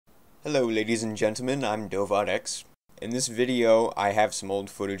Hello ladies and gentlemen, I'm DoVodX. In this video, I have some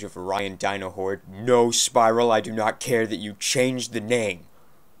old footage of ORION Dino Horde. No, Spiral, I do not care that you changed the name.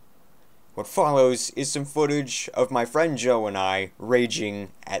 What follows is some footage of my friend Joe and I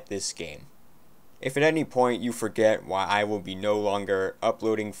raging at this game. If at any point you forget why I will be no longer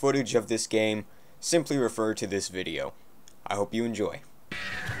uploading footage of this game, simply refer to this video. I hope you enjoy.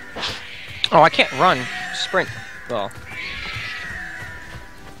 Oh, I can't run. Sprint. Well.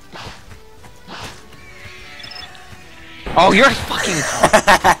 Oh, you're fucking...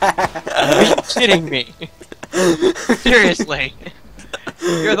 Are you kidding me? Seriously.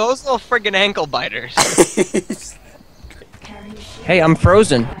 You're those little friggin' ankle biters. Hey, I'm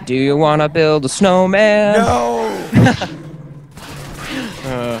frozen. Do you wanna build a snowman? No!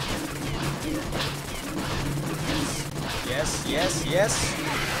 Yes.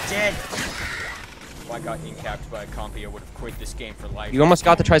 Dead! If I got incapped by a compy, I would have quit this game for life. You almost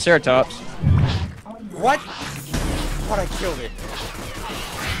got the Triceratops. What? Thought I killed it.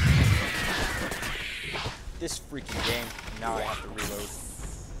 This freaking game. Now I have to reload.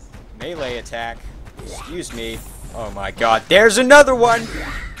 Melee attack. Excuse me. Oh my god. There's another one!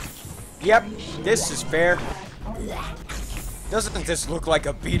 Yep, this is fair. Doesn't this look like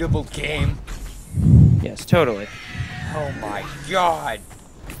a beatable game? Yes, totally. Oh my god.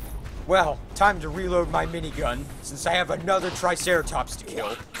 Well, time to reload my minigun, since I have another Triceratops to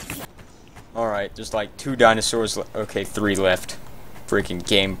kill. Alright, there's like 2 dinosaurs okay, 3 left. Freaking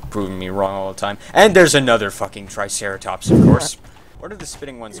game proving me wrong all the time. And there's another fucking Triceratops, of course. What are the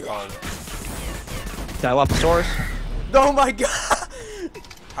spitting ones called? Dilophosaurus? Oh my god!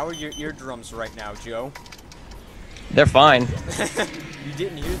 How are your eardrums right now, Joe? They're fine. You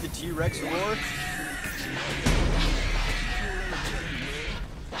didn't hear the T-Rex roar?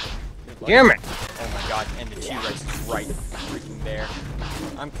 Damn it! Oh my god, and the T-Rex is right freaking there.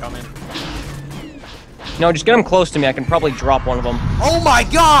 I'm coming. No, just get them close to me. I can probably drop one of them. Oh my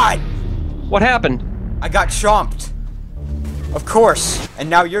god! What happened? I got chomped. Of course. And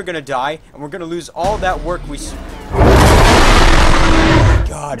now you're gonna die, and we're gonna lose all that work we oh my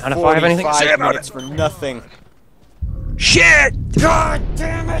god, Not if I have anything to say 45 about minutes for nothing. Shit! God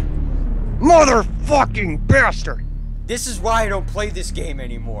damn it! Motherfucking bastard! This is why I don't play this game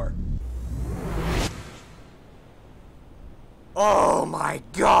anymore. Oh my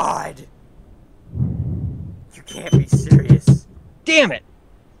god! You can't be serious. Damn it!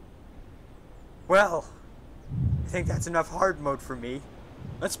 Well, I think that's enough hard mode for me.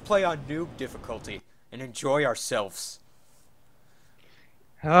 Let's play on noob difficulty and enjoy ourselves.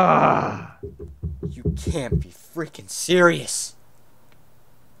 Ah. You can't be freaking serious.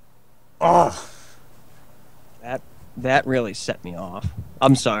 Oh. That really set me off.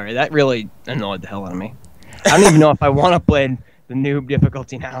 I'm sorry, that really annoyed the hell out of me. I don't even know if I want to play the noob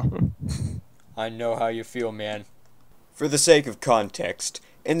difficulty now. I know how you feel, man. For the sake of context,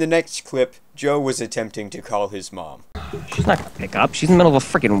 in the next clip, Joe was attempting to call his mom. She's not gonna pick up. She's in the middle of a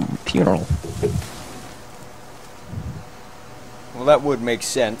freaking funeral. Well, that would make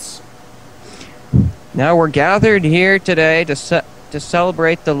sense. Now we're gathered here today to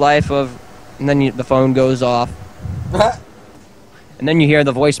celebrate the life of... And then the phone goes off. And then you hear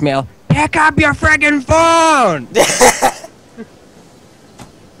the voicemail, pick up your friggin' phone!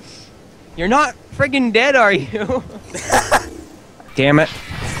 You're not friggin' dead, are you? Damn it.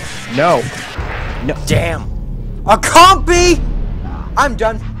 No. No. Damn. A compy! I'm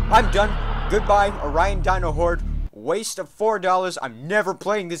done. Goodbye, ORION Dino Horde. Waste of $4. I'm never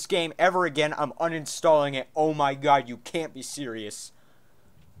playing this game ever again. I'm uninstalling it. Oh my god, you can't be serious.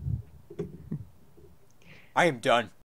 I am done.